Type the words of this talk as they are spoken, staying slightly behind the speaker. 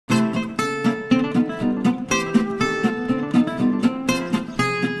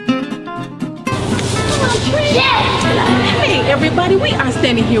Hey everybody, we are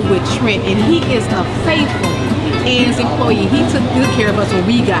standing here with Trent, and he is a faithful Ann's employee. He took good care of us when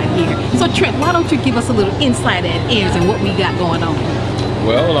we got here. So Trent, why don't you give us a little insight at Ann's and what we got going on?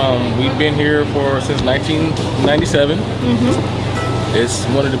 Well, we've been here since 1997. It's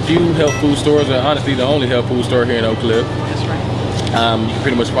one of the few health food stores, and honestly the only health food store here in Oak Cliff. That's right. You can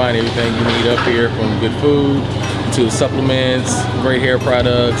pretty much find everything you need up here, from good food to supplements, great hair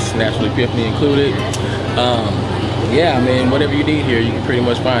products, natural epiphany included. Yeah, I mean, whatever you need here, you can pretty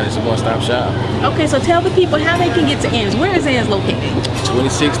much find it. It's a one-stop shop. Okay, so tell the people how they can get to Ann's. Where is Ann's located?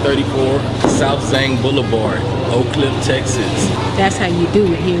 2634 South Zang Boulevard, Oak Cliff, Texas. That's how you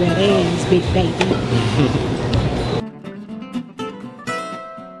do it here at Ann's, big baby.